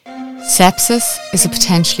Sepsis is a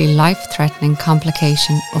potentially life-threatening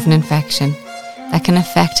complication of an infection that can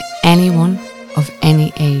affect anyone of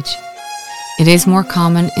any age. It is more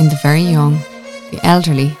common in the very young, the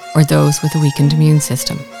elderly, or those with a weakened immune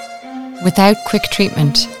system. Without quick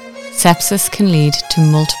treatment, sepsis can lead to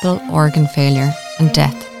multiple organ failure and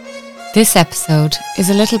death. This episode is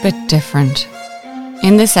a little bit different.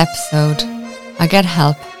 In this episode, I get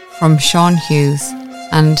help from Sean Hughes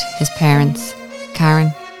and his parents,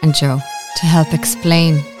 Karen and Joe, to help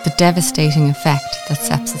explain the devastating effect that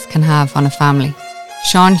sepsis can have on a family.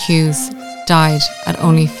 Sean Hughes died at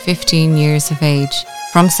only 15 years of age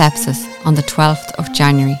from sepsis on the 12th of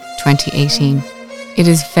January 2018. It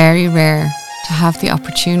is very rare to have the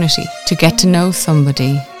opportunity to get to know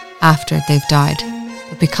somebody after they've died.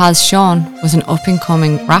 But because Sean was an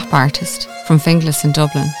up-and-coming rap artist from Finglas in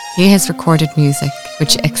Dublin, he has recorded music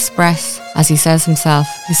which express, as he says himself,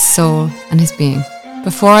 his soul and his being.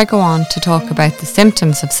 Before I go on to talk about the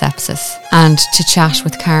symptoms of sepsis and to chat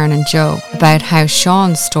with Karen and Joe about how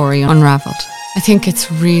Sean's story unravelled, I think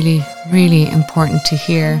it's really, really important to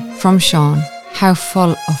hear from Sean how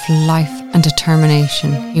full of life and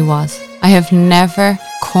determination he was. I have never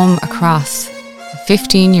come across a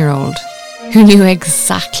 15-year-old who knew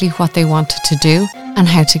exactly what they wanted to do and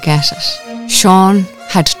how to get it. Sean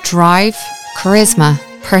had drive, charisma,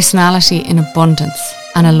 personality in abundance,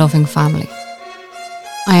 and a loving family.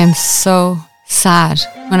 I am so sad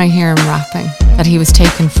when I hear him rapping that he was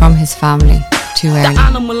taken from his family too early. The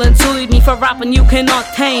animal inside me for rapping you cannot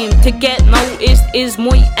tame. To get noticed is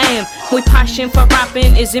my aim. My passion for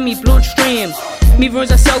rapping is in me bloodstream. Me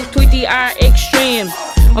runs are so tight they are extreme.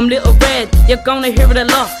 I'm little red, you're gonna hear it a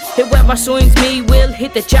lot. Whoever signs me will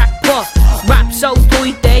hit the jackpot. Rap so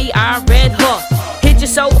tight they are red hot. Hit you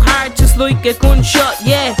so hard just like a gunshot.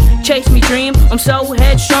 Yeah, chase me dream, I'm so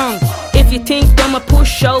headstrong. If you think I'm a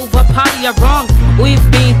pushover, party, you're wrong. We've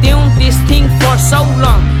been doing this thing for so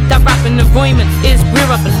long. That rapping environment is where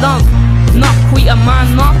I belong. Not quite a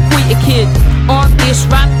man, not quite a kid. On this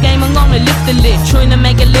rap game I'm gonna lift the lid. Trying to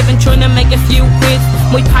make a living, trying to make a few quid.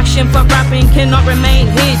 My passion for rapping cannot remain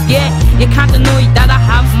hid. Yeah, you can't deny that I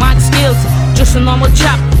have mad skills. Just a normal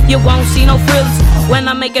chap, you won't see no frills. When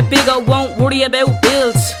I make it big I won't worry about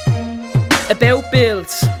bills. About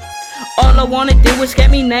bills. All I wanna do is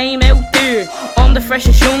get me name out there. I'm the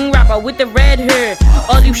freshest young rapper with the red hair.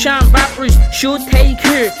 All you sham rappers should take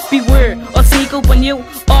care. Beware, I'll sneak up on you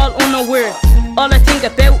all unaware. All I think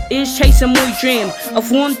about is chasing my dream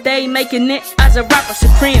of one day making it as a rapper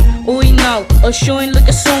supreme. I know I'll shine like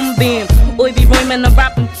a sunbeam. I be rhyming and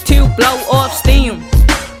rapping to blow off steam.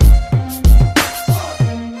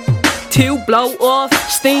 To blow off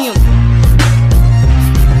steam.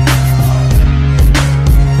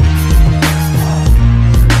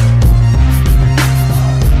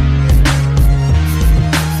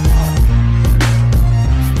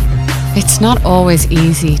 It's not always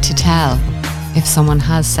easy to tell if someone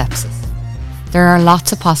has sepsis. There are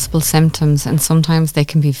lots of possible symptoms and sometimes they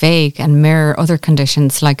can be vague and mirror other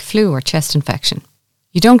conditions like flu or chest infection.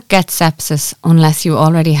 You don't get sepsis unless you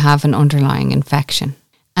already have an underlying infection.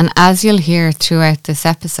 And as you'll hear throughout this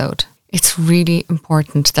episode, it's really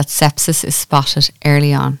important that sepsis is spotted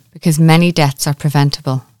early on because many deaths are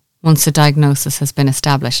preventable once a diagnosis has been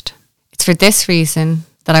established. It's for this reason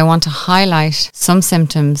that I want to highlight some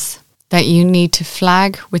symptoms that you need to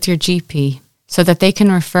flag with your GP so that they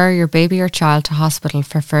can refer your baby or child to hospital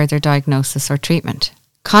for further diagnosis or treatment.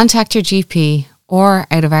 Contact your GP or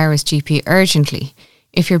out of hours GP urgently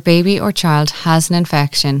if your baby or child has an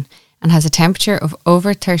infection and has a temperature of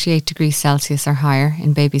over 38 degrees Celsius or higher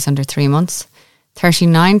in babies under 3 months,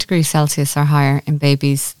 39 degrees Celsius or higher in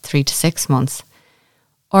babies 3 to 6 months,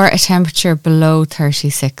 or a temperature below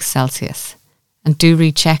 36 Celsius. And do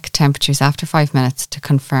recheck temperatures after 5 minutes to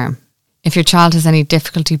confirm. If your child has any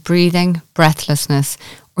difficulty breathing, breathlessness,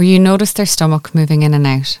 or you notice their stomach moving in and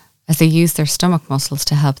out as they use their stomach muscles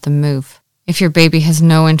to help them move. If your baby has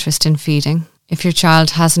no interest in feeding, if your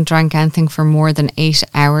child hasn't drank anything for more than 8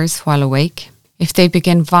 hours while awake, if they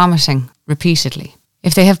begin vomiting repeatedly,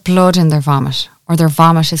 if they have blood in their vomit or their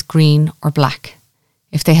vomit is green or black,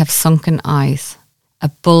 if they have sunken eyes, a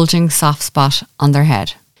bulging soft spot on their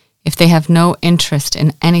head, if they have no interest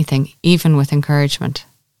in anything, even with encouragement,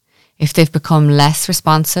 if they've become less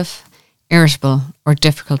responsive, irritable, or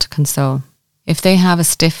difficult to console, if they have a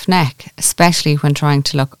stiff neck, especially when trying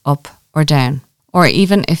to look up or down, or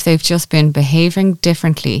even if they've just been behaving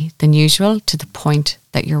differently than usual to the point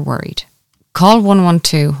that you're worried. Call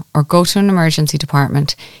 112 or go to an emergency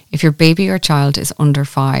department if your baby or child is under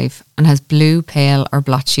 5 and has blue, pale or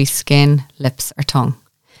blotchy skin, lips or tongue.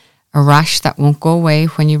 a rash that won't go away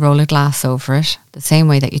when you roll a glass over it, the same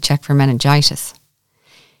way that you check for meningitis.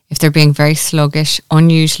 If they're being very sluggish,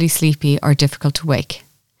 unusually sleepy or difficult to wake.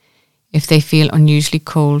 If they feel unusually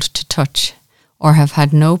cold to touch or have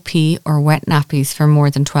had no pee or wet nappies for more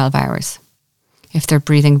than 12 hours. If they're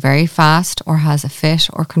breathing very fast or has a fit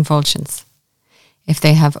or convulsions. If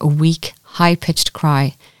they have a weak, high-pitched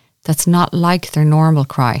cry that's not like their normal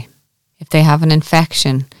cry. If they have an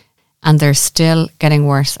infection and they're still getting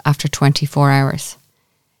worse after 24 hours.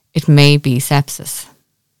 It may be sepsis.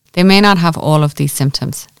 They may not have all of these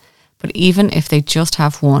symptoms, but even if they just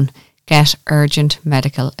have one, get urgent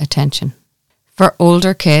medical attention. For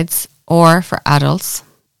older kids or for adults,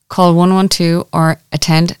 call 112 or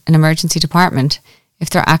attend an emergency department if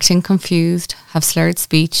they're acting confused, have slurred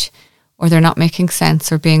speech, or they're not making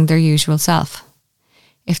sense or being their usual self.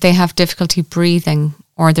 If they have difficulty breathing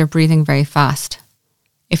or they're breathing very fast.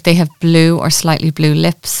 If they have blue or slightly blue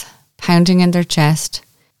lips, pounding in their chest,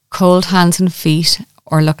 cold hands and feet,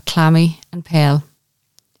 or look clammy and pale.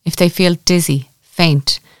 If they feel dizzy,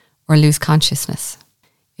 faint, or lose consciousness.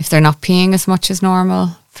 If they're not peeing as much as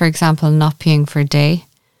normal, for example, not peeing for a day.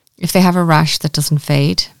 If they have a rash that doesn't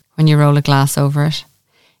fade when you roll a glass over it.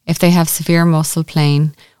 If they have severe muscle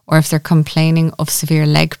pain, or if they're complaining of severe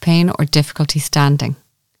leg pain or difficulty standing.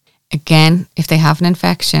 Again, if they have an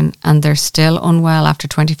infection and they're still unwell after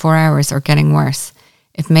 24 hours or getting worse,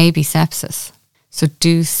 it may be sepsis. So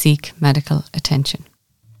do seek medical attention.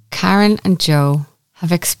 Karen and Joe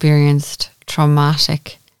have experienced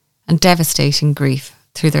traumatic and devastating grief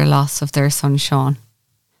through their loss of their son Sean.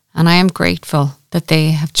 And I am grateful that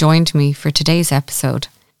they have joined me for today's episode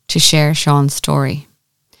to share Sean's story.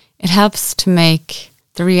 It helps to make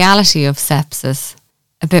the reality of sepsis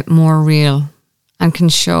a bit more real and can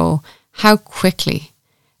show how quickly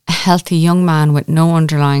a healthy young man with no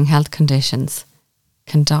underlying health conditions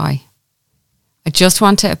can die. I just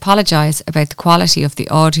want to apologise about the quality of the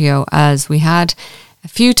audio, as we had a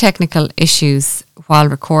few technical issues while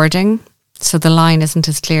recording, so the line isn't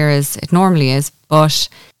as clear as it normally is, but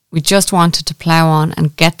we just wanted to plough on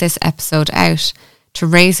and get this episode out to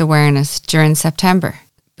raise awareness during September,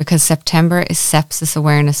 because September is Sepsis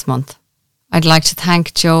Awareness Month. I'd like to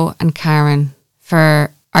thank Joe and Karen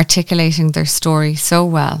for articulating their story so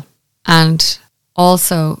well, and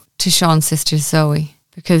also to Sean's sister Zoe,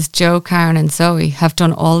 because Joe, Karen and Zoe have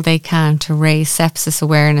done all they can to raise sepsis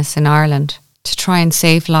awareness in Ireland to try and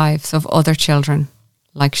save lives of other children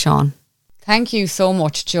like Sean. Thank you so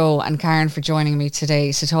much, Joe and Karen, for joining me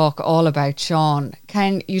today to talk all about Sean.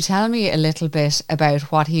 Can you tell me a little bit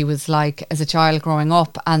about what he was like as a child growing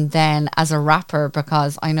up and then as a rapper,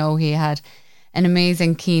 because I know he had an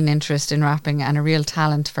amazing keen interest in rapping and a real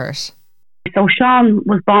talent for it. So Sean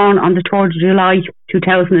was born on the 3rd of July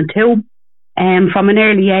 2002. From an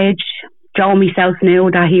early age, Joe and myself knew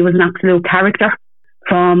that he was an absolute character.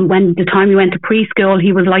 From the time he went to preschool,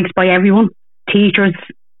 he was liked by everyone, teachers,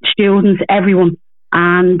 students, everyone.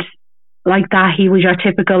 And like that, he was your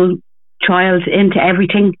typical child into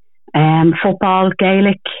everything. Football,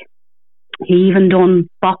 Gaelic, he even done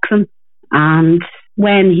boxing. And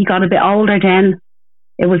when he got a bit older then,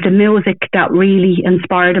 it was the music that really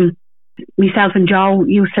inspired him. Myself and Joe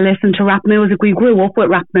used to listen to rap music. We grew up with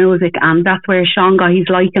rap music, and that's where Sean got his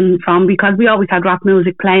liking from, because we always had rap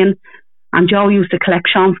music playing, and Joe used to collect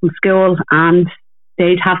Sean from school and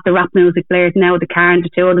they'd have the rap music blared now, the car, and the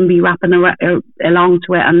two of them be rapping along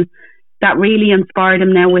to it, and that really inspired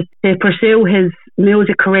him now to pursue his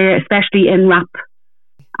music career, especially in rap.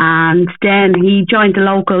 And then he joined the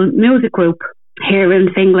local music group here in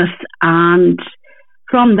Finglas, and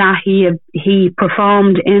from that he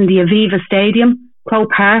performed in the Aviva Stadium, Crow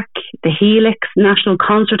Park, the Helix, National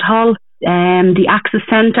Concert Hall, the Access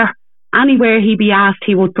Centre. Anywhere he'd be asked,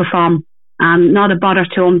 he would perform, and not a bother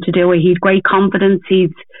to him to do it. He'd great confidence, he's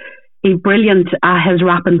brilliant at his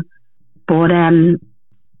rapping. But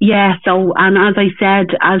so, and as I said,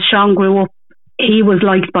 as Sean grew up, he was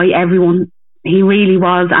liked by everyone. He really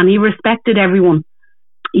was, and he respected everyone.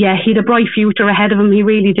 Yeah, he had a bright future ahead of him, he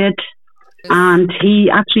really did. And he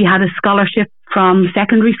actually had a scholarship from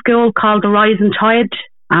secondary school called the Rising Tide,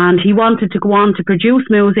 and he wanted to go on to produce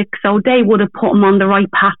music, so they would have put him on the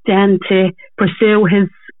right path then to pursue his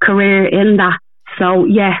career in that. So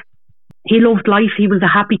yeah, he loved life, he was a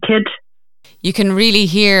happy kid. You can really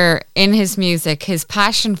hear in his music his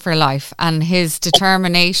passion for life and his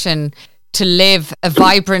determination to live a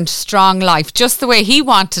vibrant, strong life, just the way he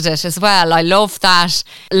wanted it as well. I love that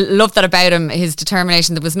about him, his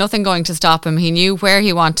determination. There was nothing going to stop him. He knew where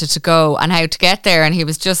he wanted to go and how to get there, and he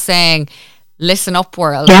was just saying, listen up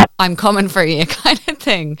world, I'm coming for you kind of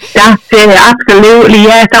thing. That's it, absolutely,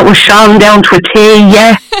 yeah. That was Sean down to a T,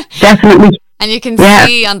 yeah, definitely. And you can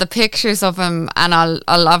see on the pictures of him, and I'll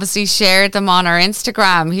obviously share them on our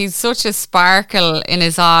Instagram, he's such a sparkle in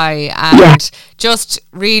his eye, and just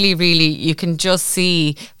really, really, you can just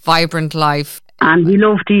see vibrant life. And he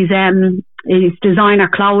loved his designer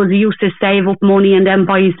clothes. He used to save up money and then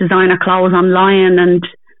buy his designer clothes online, and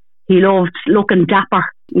he loved looking dapper.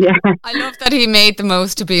 Yeah. I love that he made the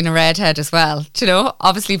most of being a redhead as well. Do you know,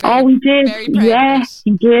 obviously. He did.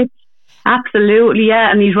 He did. Absolutely,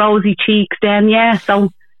 yeah. And his rosy cheeks then, yeah. So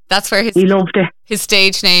that's where he loved it. His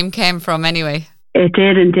stage name came from anyway. It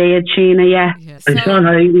did indeed, Sheena, yeah. Yes. And Sean,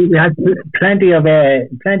 he had plenty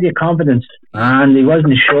of confidence, and he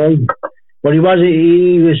wasn't shy. But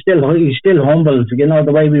he's still humble, you know,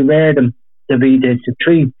 the way we reared him, to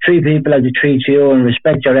treat people as you treat you and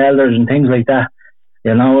respect your elders and things like that.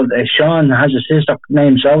 You know, Sean has a sister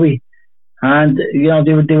named Zoe, and you know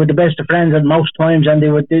they were the best of friends at most times, and they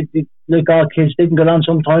like all kids, they can get on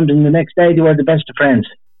sometimes, and the next day they were the best of friends.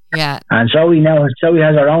 Yeah. And Zoe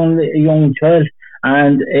has her own young child,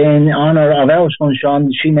 and in honour of our son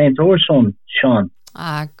Sean, she named her son Sean.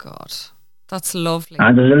 Ah, God, that's lovely.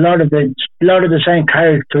 And there's a lot of the same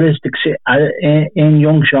characteristics in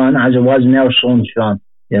young Sean as it was in our son Sean.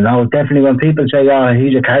 You know, definitely when people say, "Oh,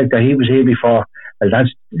 he's a character, he was here before," well,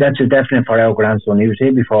 that's a definite for our grandson. He was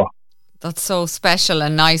here before. That's so special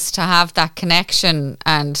and nice to have that connection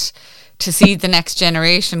and to see the next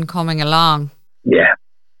generation coming along. Yeah.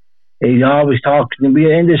 He always talks, in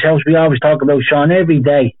this house we always talk about Sean every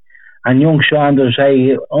day. And young Sean does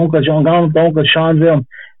say, Uncle Sean, going to Uncle Sean's room.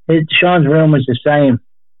 Sean's room is the same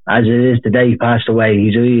as it is the day he passed away.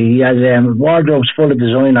 He has wardrobes full of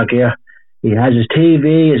designer gear. He has his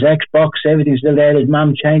TV, his Xbox, everything's still there. His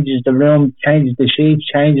mum changes the room, changes the sheets,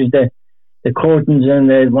 changes the curtains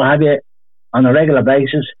and what have you on a regular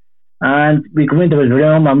basis. And we come into his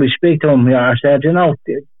room and we speak to him ourselves, you know,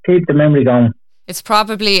 keep the memory going. It's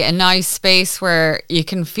probably a nice space where you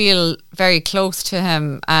can feel very close to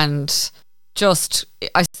him and just,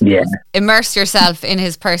 I suppose, immerse yourself in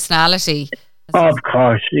his personality. Of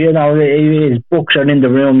course, you know, his books are in the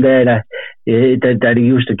room there that he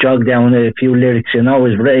used to jog down a few lyrics, you know,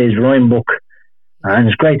 his rhyme book. And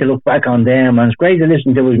it's great to look back on them, and it's great to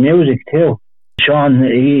listen to his music too. Sean,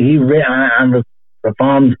 he and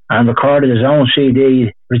performed and recorded his own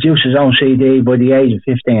CD, produced his own CD by the age of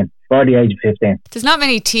 15. By the age of 15. There's not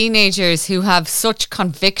many teenagers who have such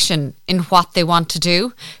conviction in what they want to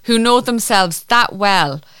do, who know themselves that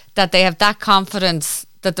well, that they have that confidence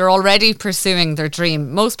that they're already pursuing their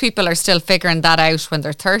dream. Most people are still figuring that out when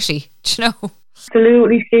they're 30, do you know?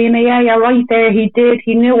 Absolutely, Sheena, yeah, you're right there. He did.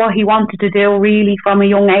 He knew what he wanted to do really from a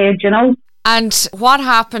young age, you know. And what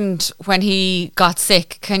happened when he got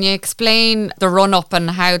sick? Can you explain the run-up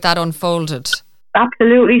and how that unfolded?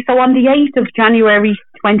 Absolutely. So on the 8th of January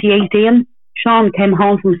 2018, Sean came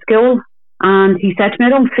home from school and he said to me, I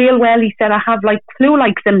don't feel well. He said, I have like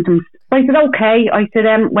flu-like symptoms. So I said, okay. I said,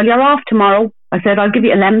 well, you're off tomorrow. I said, I'll give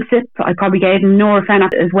you a Lemsip. I probably gave him Nurofen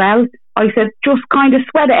as well. I said, just kind of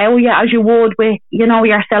sweat it out, as you would with, you know,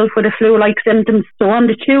 yourself with the flu-like symptoms. So on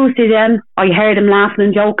the Tuesday then, I heard him laughing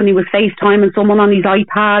and joking. He was FaceTiming someone on his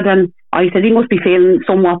iPad and I said, he must be feeling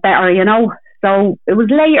somewhat better, you know. So it was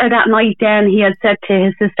later that night then he had said to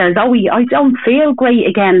his sister, Zoe, I don't feel great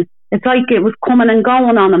again. It's like it was coming and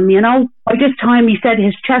going on him, you know. By this time he said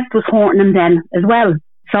his chest was hurting him then as well.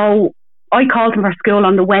 So I called him for school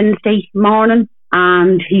on the Wednesday morning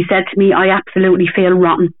and he said to me, I absolutely feel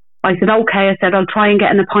rotten. I said, okay. I said, I'll try and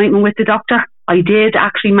get an appointment with the doctor. I did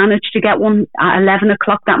actually manage to get one at 11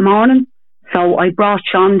 o'clock that morning. So I brought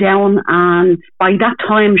Sean down and by that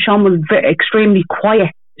time Sean was extremely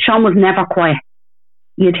quiet. Sean was never quiet.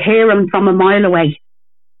 You'd hear him from a mile away.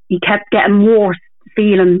 He kept getting worse,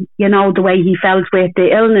 feeling, you know, the way he felt with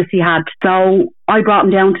the illness he had. So I brought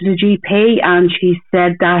him down to the GP and she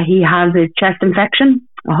said that he has a chest infection,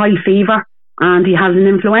 a high fever, and he has an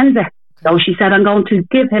influenza. So she said, I'm going to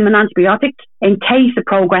give him an antibiotic in case it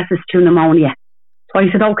progresses to pneumonia. So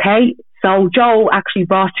I said, okay. So Joe actually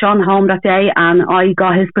brought Sean home that day and I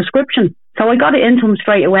got his prescription. So I got it into him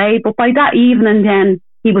straight away. But by that evening then,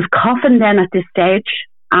 he was coughing then at this stage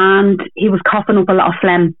and he was coughing up a lot of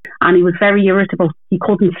phlegm and he was very irritable. He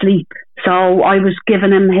couldn't sleep. So I was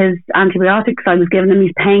giving him his antibiotics. I was giving him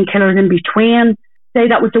his painkillers in between. Say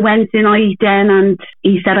that was the Wednesday night then and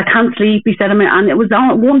he said, I can't sleep. He said, and it was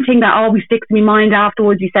one thing that always sticks in my mind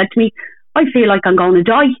afterwards. He said to me, I feel like I'm going to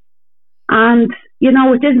die. And, you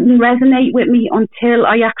know, it didn't resonate with me until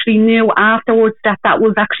I actually knew afterwards that that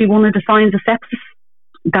was actually one of the signs of sepsis.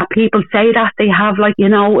 that people say that they have, like, you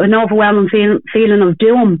know, an overwhelming feeling of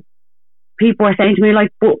doom. People are saying to me,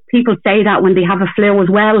 like, but people say that when they have a flu as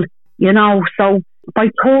well, you know. So by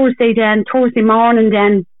Thursday morning,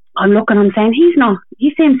 then I'm looking, I'm saying,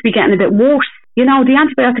 he seems to be getting a bit worse. You know, the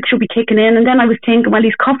antibiotic should be kicking in. And then I was thinking, well,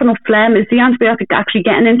 he's coughing up phlegm. Is the antibiotic actually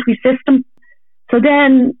getting into his system? So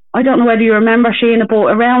then, I don't know whether you remember, Sheena,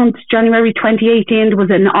 but around January 2018, there was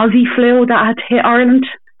an Aussie flu that had hit Ireland.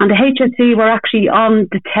 And the HSE were actually on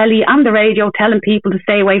the telly and the radio telling people to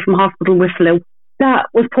stay away from hospital with flu. That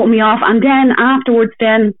was putting me off. And then afterwards,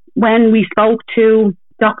 then when we spoke to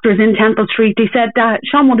doctors in Temple Street, they said that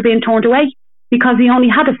Sean would have been turned away because he only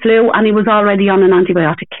had a flu and he was already on an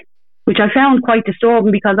antibiotic, which I found quite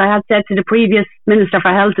disturbing, because I had said to the previous Minister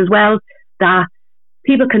for Health as well that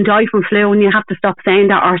people can die from flu and you have to stop saying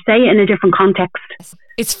that, or say it in a different context.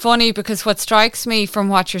 It's funny because what strikes me from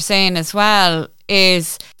what you're saying as well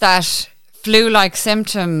is that flu-like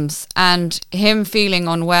symptoms and him feeling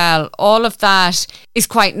unwell, all of that is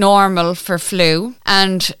quite normal for flu.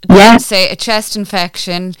 And then say a chest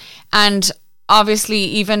infection, and obviously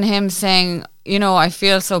even him saying, you know, I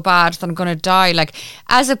feel so bad that I'm going to die. Like,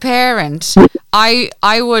 as a parent, I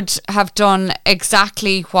would have done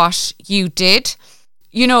exactly what you did.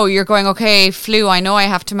 You know, you're going, okay, flu, I know I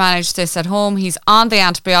have to manage this at home. He's on the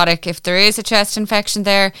antibiotic. If there is a chest infection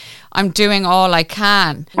there, I'm doing all I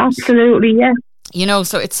can. Absolutely, yeah. You know,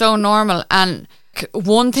 so it's so normal. And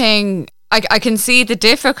one thing, I can see the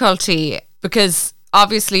difficulty, because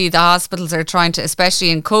obviously the hospitals are trying to,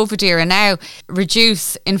 especially in COVID era now,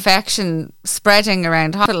 reduce infection spreading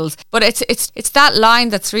around hospitals. But it's that line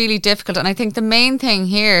that's really difficult. And I think the main thing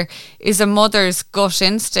here is a mother's gut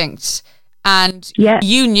instinct. And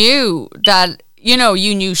you knew that, you know,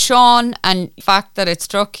 you knew Sean and the fact that it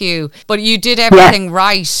struck you, but you did everything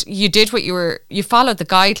right. You did what you followed the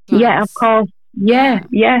guidelines. Yeah, of course. Yeah.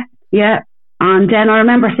 And then I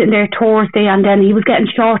remember sitting there Thursday, and then he was getting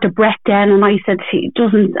short of breath then, and I said, he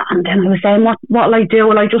doesn't, and then I was saying, what'll I do?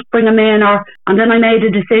 Will I just bring him in? And then I made a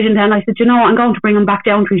decision then. I said, you know what, I'm going to bring him back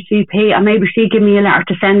down to his GP, and maybe she'd give me a letter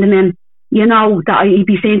to send him in, you know, that he'd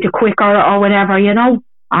be seen to quicker or whatever, you know.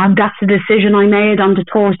 And that's the decision I made on the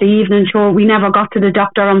Thursday evening. Sure, we never got to the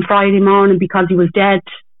doctor on Friday morning because he was dead.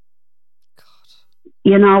 God.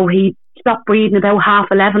 You know, he stopped breathing about 11:30.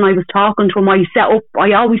 I was talking to him.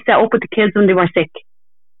 I always set up with the kids when they were sick.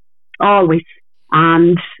 Always.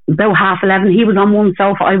 And about 11:30, he was on one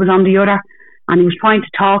sofa, I was on the other. And he was trying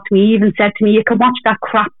to talk to me. He even said to me, you can watch that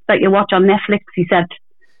crap that you watch on Netflix. He said,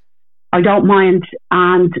 I don't mind.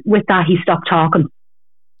 And with that, he stopped talking.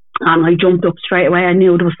 And I jumped up straight away. I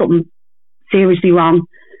knew there was something seriously wrong,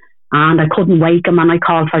 and I couldn't wake him, and I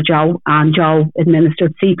called for Joe, and Joe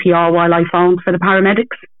administered CPR while I phoned for the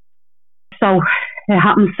paramedics. So it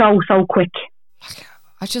happened so quick.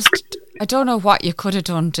 I don't know what you could have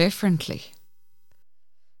done differently.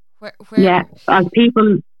 Where? Yeah, as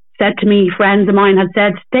people said to me, friends of mine had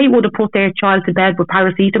said, they would have put their child to bed with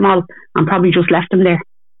paracetamol and probably just left him there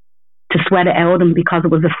to sweat it out of him because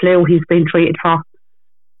it was a flu he's been treated for.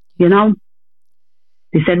 You know,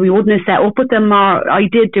 they said we wouldn't have set up with them, or I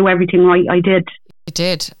did do everything right. I did. You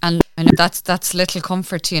did, and I know that's little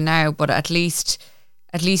comfort to you now. But at least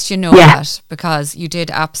you know that, because you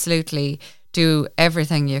did absolutely do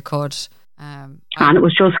everything you could. And it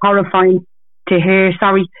was just horrifying to hear. It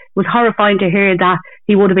was horrifying to hear that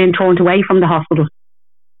he would have been turned away from the hospital.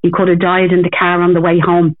 He could have died in the car on the way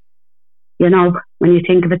home. You know, when you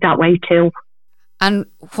think of it that way too. And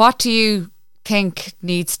what do you think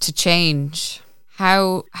needs to change?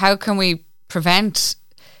 How can we prevent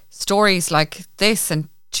stories like this and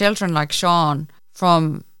children like Sean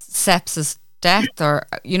from sepsis death? Or,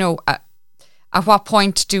 you know, at what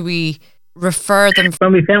point do we refer them?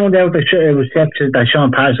 When we found out that it was sepsis that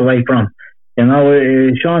Sean passed away from, you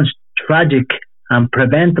know, Sean's tragic and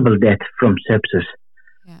preventable death from sepsis.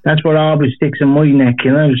 That's what always sticks in my neck,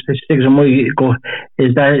 you know, sticks in my gut,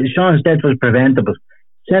 is that Sean's death was preventable.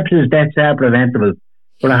 Sepsis deaths are preventable,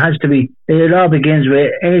 but it all begins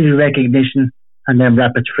with early recognition and then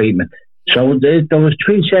rapid treatment. So there was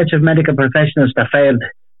 3 sets of medical professionals that failed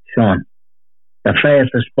Sean, that failed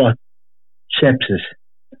to spot sepsis.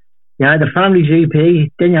 You had the family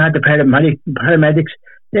GP, then you had the paramedics,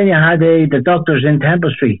 then you had the doctors in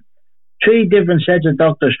Temple Street. 3 different sets of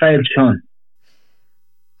doctors failed Sean.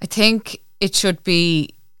 I think it should be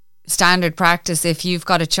standard practice, if you've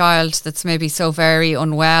got a child that's maybe so very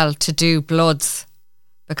unwell, to do bloods,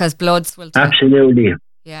 because bloods will absolutely.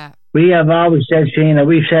 Yeah, we have always said, Sheena,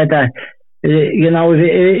 we've said that, you know,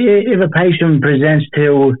 if a patient presents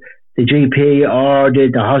to the GP or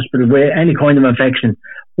the hospital with any kind of infection,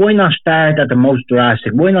 why not start at the most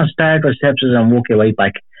drastic? Why not start with sepsis and work your way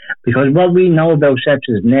back? Because what we know about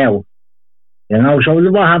sepsis now, so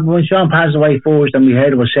what happened when Sean passed away first and we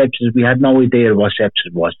heard about sepsis, we had no idea what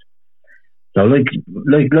sepsis was. So like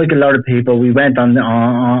a lot of people, we went on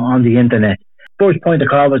the internet. First point of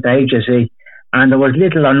call was the HSE, and there was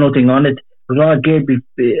little or nothing on it. It was all geared,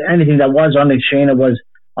 anything that was on it, Sheena, was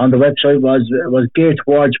on the website was geared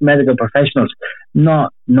towards medical professionals,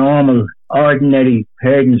 not normal, ordinary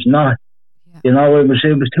persons. Not, it was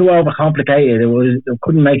too overcomplicated. They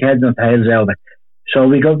couldn't make heads and tails out of it. So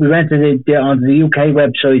we went to onto the UK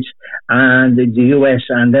websites and the US,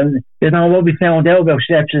 and then what we found out about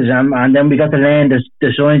sepsis, and then we got to learn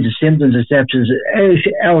the signs and symptoms of sepsis.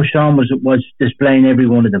 Our Sean was displaying every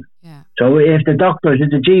one of them. Yeah. So if the doctors, if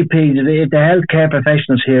the GPs, if the healthcare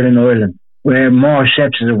professionals here in Ireland were more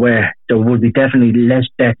sepsis aware, there would be definitely less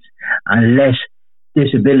deaths and less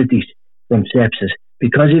disabilities from sepsis.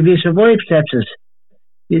 Because if you survive sepsis,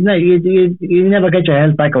 you never get your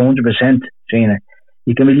health back 100%, Sheena.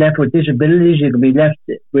 You can be left with disabilities, you can be left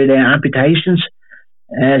with amputations,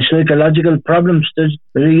 psychological problems. There's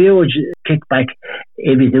a huge kickback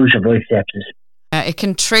if you do survive sepsis. It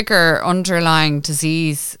can trigger underlying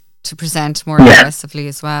disease to present more aggressively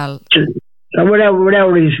as well. So with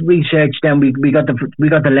our research, then we got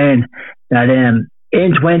to learn that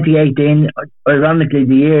in 2018, ironically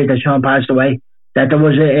the year that Sean passed away, that there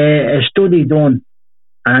was a study done,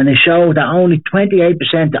 and it showed that only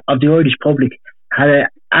 28% of the Irish public had an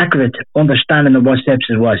accurate understanding of what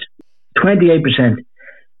sepsis was. 28%.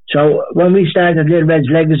 So when we started Little Red's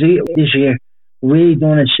Legacy this year, we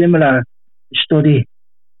done a similar study,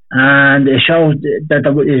 and it showed that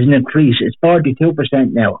there is an increase. It's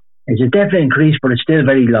 42% now. It's a definite increase, but it's still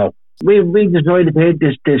very low. We decided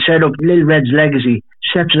to set up Little Red's Legacy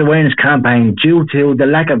Sepsis Awareness Campaign due to the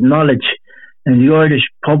lack of knowledge in the Irish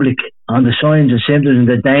public on the signs and symptoms and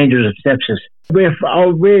the dangers of sepsis. We're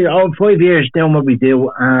 5 years doing what we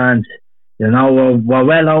do, and we're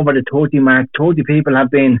well over the 30 mark. 30 people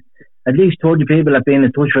have been in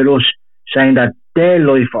touch with us saying that their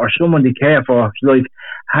life or someone they care for's life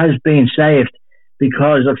has been saved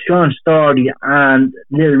because of Sean's story and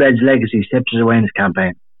Little Red's Legacy Sepsis Awareness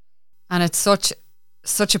Campaign. And it's such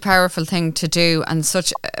a powerful thing to do, and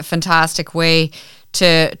such a fantastic way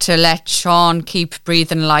to let Sean keep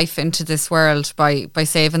breathing life into this world by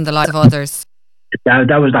saving the lives of others.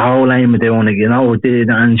 That was the whole aim of doing it,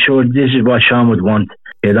 and sure, this is what Sean would want.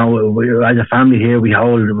 As a family here, we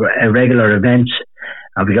hold regular events,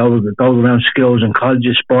 and we go around schools and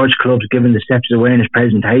colleges, sports clubs, giving the sepsis awareness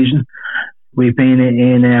presentation. We've been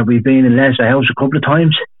in Leicester House a couple of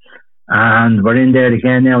times, and we're in there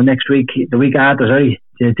again now next week, the week after,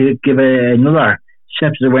 to give another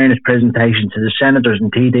sepsis awareness presentation to the senators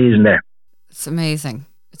and TDs in there. It's amazing.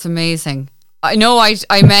 I know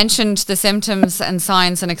I mentioned the symptoms and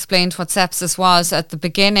signs and explained what sepsis was at the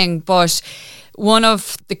beginning, but one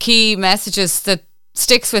of the key messages that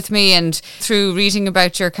sticks with me, and through reading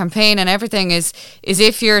about your campaign and everything, is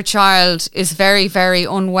if your child is very, very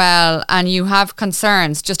unwell and you have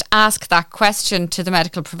concerns, just ask that question to the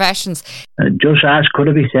medical professions. Just ask, could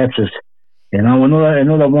it be sepsis?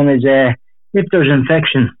 Another one is if there's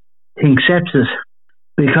infection, think sepsis.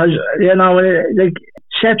 Because,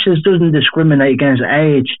 sepsis doesn't discriminate against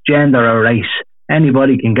age, gender or race.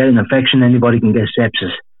 Anybody can get an infection, anybody can get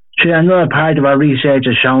sepsis. Another part of our research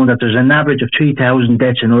has shown that there's an average of 3,000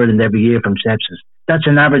 deaths in Ireland every year from sepsis. That's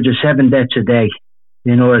an average of 7 deaths a day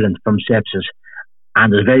in Ireland from sepsis,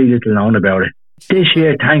 and there's very little known about it. This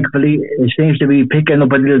year, thankfully, it seems to be picking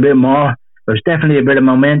up a little bit more. There's definitely a bit of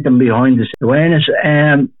momentum behind this awareness.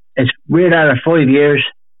 We're at 5 years.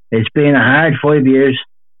 It's been a hard 5 years,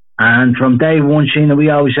 and from day one, Sheena, we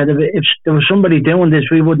always said if there was somebody doing this,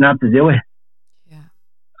 we wouldn't have to do it.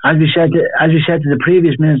 As we said to the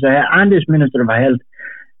previous minister and this Minister of Health,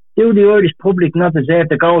 do the Irish public not deserve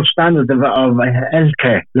the gold standard of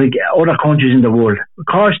healthcare like other countries in the world? Of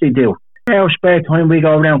course they do. In our spare time, we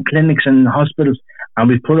go around clinics and hospitals, and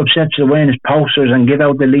we put up sepsis awareness posters and give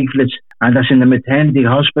out the leaflets, and that's in the maternity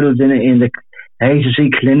hospitals, in the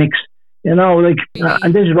HSE clinics,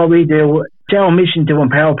 and this is what we do. It's our mission to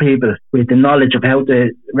empower people with the knowledge of how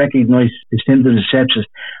to recognise the symptoms of sepsis,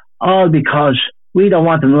 all because we don't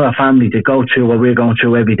want another family to go through what we're going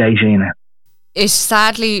through every day, Sheena. It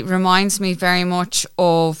sadly reminds me very much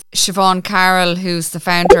of Siobhan Carroll, who's the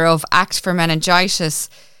founder of Act for Meningitis,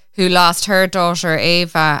 who lost her daughter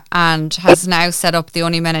Ava and has now set up the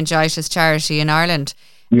Only Meningitis charity in Ireland.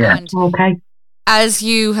 Yeah. And okay. as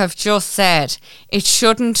you have just said, it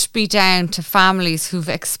shouldn't be down to families who've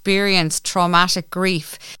experienced traumatic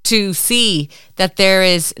grief to see that there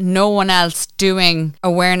is no one else doing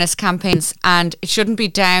awareness campaigns, and it shouldn't be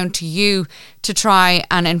down to you to try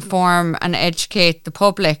and inform and educate the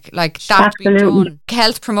public. Like, that be done.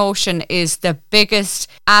 Health promotion is the biggest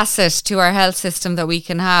asset to our health system that we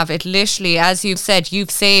can have. It literally, as you've said,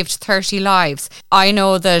 you've saved 30 lives. I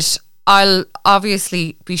know that I'll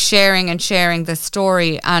obviously be sharing this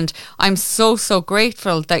story, and I'm so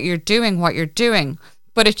grateful that you're doing what you're doing,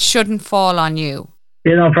 but it shouldn't fall on you.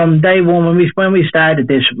 You know, from day one, when we started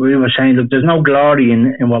this, we were saying, look, there's no glory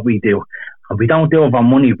in what we do. And we don't do it for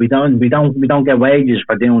money. We don't get wages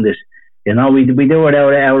for doing this. You know, we do it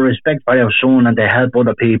out of our respect for our son and to help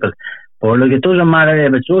other people. But look, it doesn't matter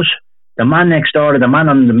if it's us, the man next door, the man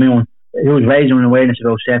on the moon, who's raising awareness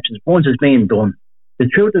about sepsis. Once it's being done, the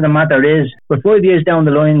truth of the matter is, we're 5 years down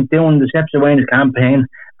the line doing the sepsis awareness campaign,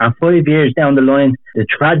 and 5 years down the line, the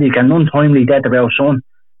tragic and untimely death of our son.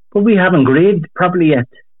 But we haven't grieved properly yet,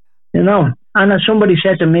 you know. And as somebody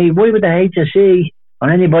said to me, why would the HSE or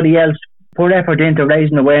anybody else put effort into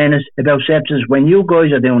raising awareness about sepsis when you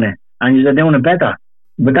guys are doing it, and you're doing it better?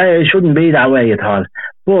 But it shouldn't be that way at all.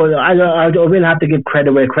 But I will have to give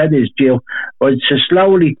credit where credit is due. But so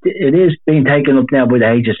slowly, it is being taken up now by the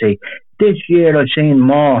HSE. This year I've seen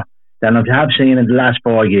more than I have seen in the last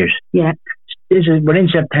 4 years. Yeah. We're in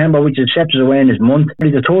September, which is Sepsis Awareness Month.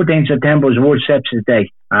 The 13th September is World Sepsis Day,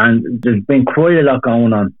 and there's been quite a lot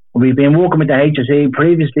going on. We've been working with the HSE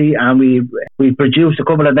previously, and we produced a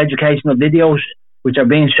couple of educational videos which are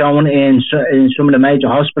being shown in some of the major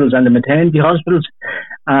hospitals and the maternity hospitals,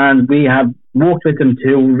 and we have worked with them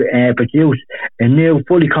to produce a new,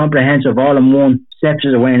 fully comprehensive, all-in-one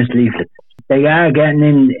sepsis awareness leaflet. They are getting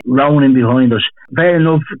in, rolling behind us. Fair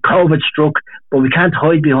enough, COVID struck, but we can't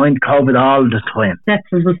hide behind COVID all the time.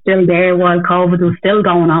 Sepsis was still there while COVID was still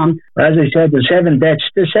going on. As I said, there's 7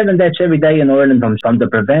 deaths every day in Ireland from the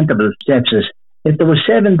preventable sepsis. If there was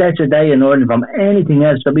 7 deaths a day in Ireland from anything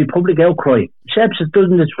else, there'd be public outcry. Sepsis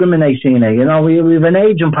doesn't discriminate, Sinead. You know, we have an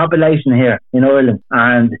ageing population here in Ireland,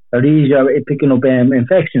 and they're easier at picking up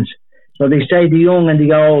infections. So they say the young and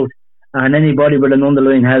the old and anybody with an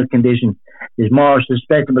underlying health condition is more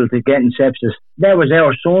susceptible to getting sepsis. There was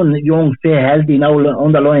our son, young, fit, healthy, no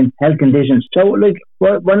underlying health conditions. So, like,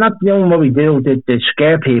 we're not doing what we do to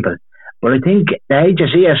scare people. But I think the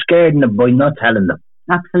HSE are scared by not telling them.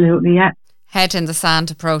 Absolutely, yeah. Head in the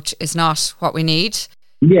sand approach is not what we need.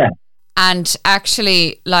 Yeah. And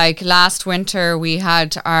actually, like last winter, we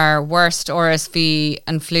had our worst RSV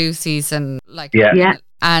and flu season. Yeah.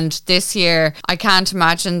 And this year, I can't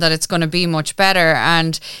imagine that it's going to be much better.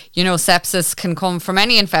 And, you know, sepsis can come from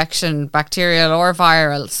any infection, bacterial or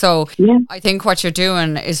viral. So I think what you're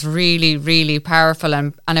doing is really, really powerful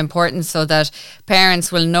and important, so that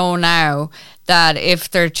parents will know now that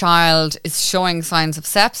if their child is showing signs of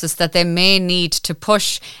sepsis, that they may need to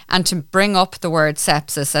push and to bring up the word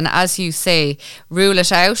sepsis. And as you say, rule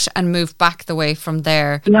it out and move back the way from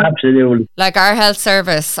there. Yeah. Absolutely. Like our health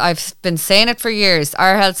service, I've been saying it for years,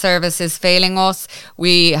 our health service is failing us.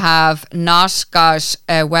 We have not got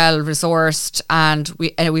well-resourced, and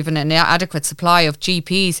we've an inadequate supply of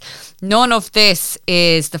GPs. None of this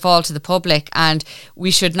is the fault of the public, and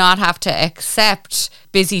we should not have to accept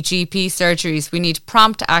busy GP surgeries. We need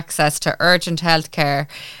prompt access to urgent health care,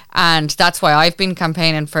 and that's why I've been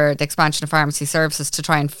campaigning for the expansion of pharmacy services to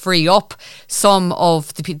try and free up some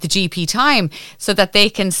of the GP time so that they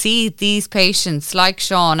can see these patients like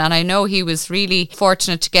Sean. And I know he was really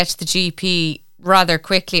fortunate to get to the GP rather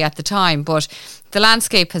quickly at the time, but the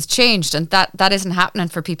landscape has changed, and that isn't happening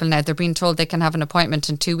for people now. They're being told they can have an appointment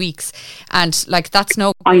in 2 weeks, and like that's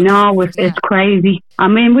no. I know, it's crazy. I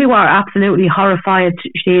mean, we were absolutely horrified,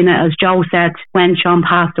 Sheena, as Joe said, when Sean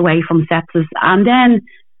passed away from sepsis, and then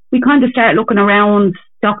we kind of started looking around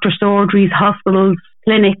doctor surgeries, hospitals,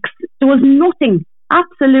 clinics. There was nothing,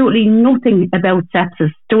 absolutely nothing about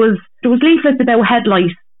sepsis. There was leaflets about head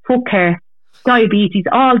lice, foot care, diabetes,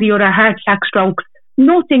 all the other heart attack, strokes,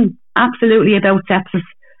 nothing absolutely about sepsis.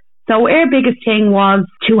 So our biggest thing was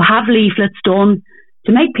to have leaflets done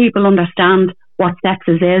to make people understand what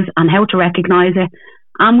sepsis is and how to recognise it.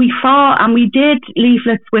 And we did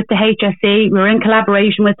leaflets with the HSE. We were in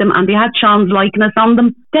collaboration with them, and they had Sean's likeness on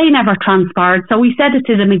them. They never transpired. So we said it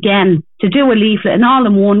to them again to do a leaflet, an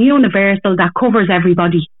all-in-one, universal, that covers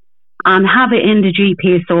everybody, and have it in the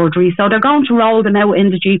GP surgery. So they're going to roll them out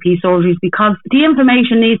in the GP surgeries, because the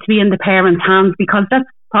information needs to be in the parents' hands, because that's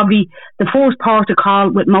probably the first port of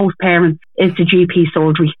call with most parents is the GP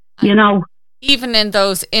surgery, you know. Even in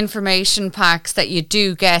those information packs that you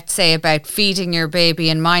do get, say, about feeding your baby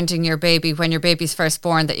and minding your baby when your baby's first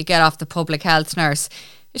born, that you get off the public health nurse,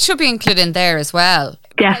 it should be included in there as well.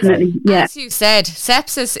 Definitely, yeah. As you said,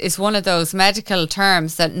 sepsis is one of those medical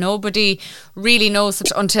terms that nobody really knows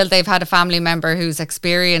until they've had a family member who's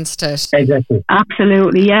experienced it. Exactly.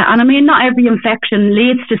 Absolutely, yeah. And I mean, not every infection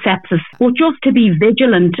leads to sepsis, but just to be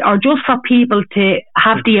vigilant, or just for people to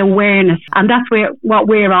have the awareness. And that's what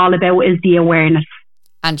we're all about, is the awareness.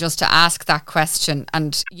 And just to ask that question.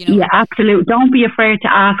 And, you know, yeah, absolutely. Don't be afraid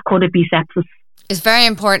to ask, could it be sepsis? It's very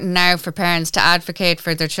important now for parents to advocate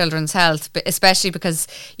for their children's health, especially because,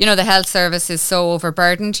 you know, the health service is so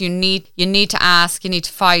overburdened. You need to ask, you need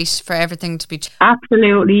to fight for everything to be...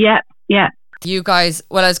 Absolutely, yeah. You guys,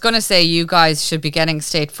 well, I was going to say you guys should be getting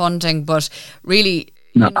state funding, but really,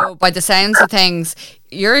 you know, by the sounds of things,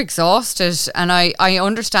 you're exhausted, and I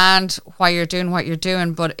understand why you're doing what you're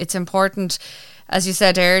doing, but it's important, as you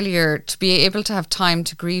said earlier, to be able to have time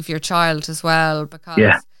to grieve your child as well, because...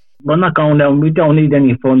 Yeah. We're not going down. We don't need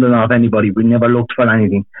any funding off anybody. We never looked for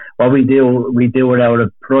anything. What we do it out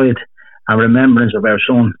of pride and remembrance of our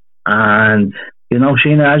son. And, you know,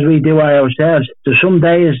 Sheena, as we do it ourselves, there's some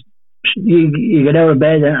days you get out of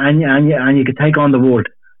bed and you can take on the world.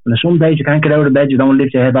 And there's some days you can't get out of bed, you don't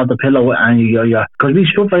lift your head off the pillow, and because we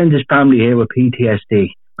suffer in this family here with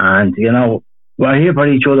PTSD. And, you know, we're here for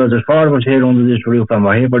each other. There's 4 of us here under this roof, and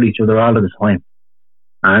we're here for each other all of the time.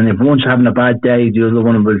 And if one's having a bad day, the other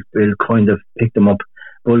one will kind of pick them up.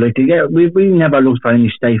 But like, we never looked for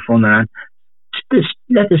any state funding. And just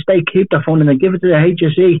let the state keep the funding and give it to the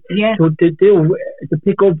HSE to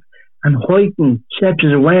pick up and heighten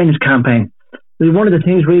sepsis awareness campaign. One of the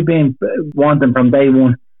things we've been wanting from day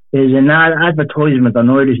one is an advertisement on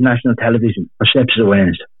Irish national television for sepsis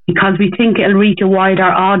awareness. Because we think it'll reach a wider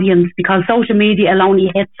audience, because social media will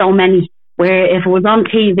only hit so many. Where if it was on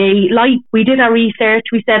TV, like we did our research,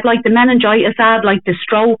 we said like the meningitis ad, like the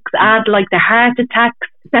strokes ad, like the heart attacks,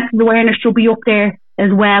 sepsis awareness should be up there as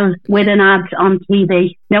well with an ad on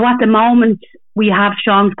TV. Now at the moment we have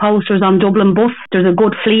Sean's posters on Dublin bus. There's a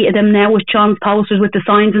good fleet of them now with Sean's posters with the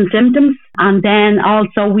signs and symptoms. And then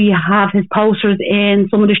also we have his posters in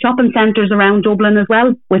some of the shopping centres around Dublin as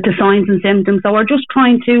well with the signs and symptoms. So we're just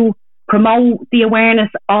trying to promote the awareness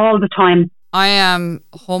all the time. I am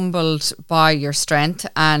humbled by your strength,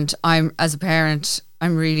 and as a parent,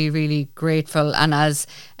 I'm really, really grateful. And as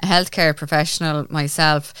a healthcare professional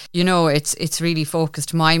myself, you know, it's really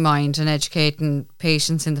focused my mind on educating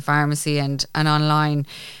patients in the pharmacy and online.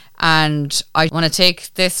 And I want to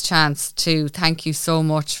take this chance to thank you so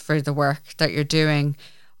much for the work that you're doing.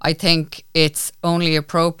 I think it's only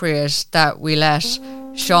appropriate that we let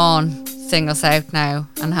Sean sing us out now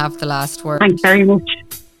and have the last word. Thanks very much.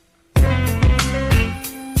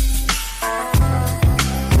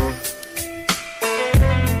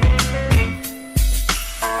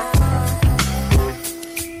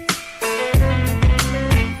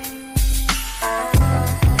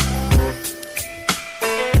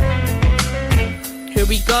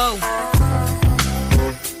 We go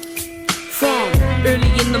from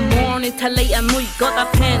early in the morning till late at night. Got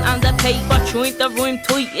the pen and the paper, trying to rhyme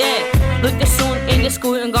tight, yeah. Look the sun in the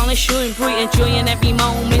sky and gonna shine bright, enjoying every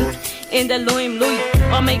moment in the limelight.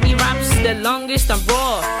 Or make me raps the longest and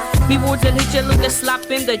raw. Me words will hit you like a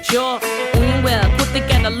slap in the jaw. Well, put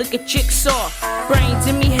together like a jigsaw. Brains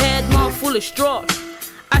in me head, mouth full of straw.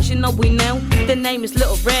 As you know, we know the name is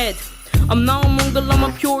Little Red. I'm no Mongol, I'm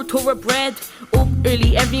a pure thoroughbred. Up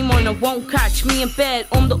early every morning, won't catch me in bed.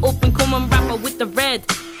 I'm the up and coming rapper with the red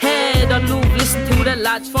head. I love listen to the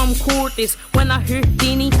lads from Curtis. When I hear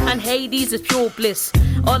Dini and Hades, it's pure bliss.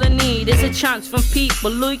 All I need is a chance from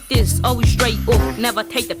people like this. Always straight up, never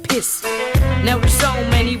take the piss. Now there's so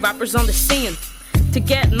many rappers on the scene. To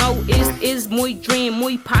get noticed is my dream.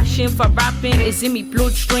 My passion for rapping is in me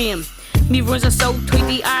bloodstream. Me runs are so tight,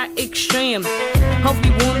 they are extreme.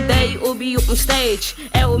 Hopefully one day I'll be up on stage.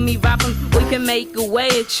 Out with me rapping, we can make a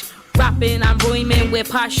wage. Rapping and rhyming with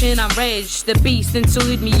passion and rage. The beast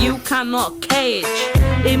inside me you cannot cage.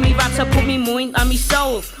 In me raps I put me mind and me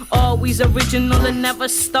soul. Always original and never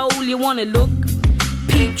stole. You wanna look?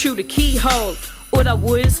 Peep through the keyhole.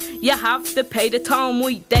 Otherwise, you have to pay the toll.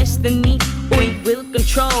 My destiny, I will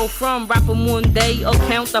control. From rapping one day, I'll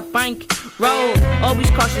count the bank roll. Always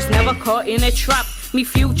cautious, never caught in a trap. Me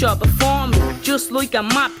future before me, just like a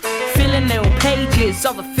map. Filling out pages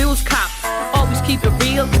of a fill's cap. Always keep it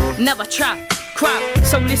real, never trap. Crap,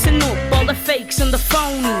 so listen up, all the fakes and the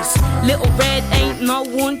phonies. Little Red ain't no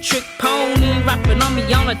one trick pony. Rapping on me,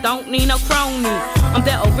 y'all, I don't need no crony. I'm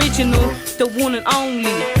the original, the one and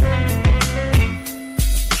only.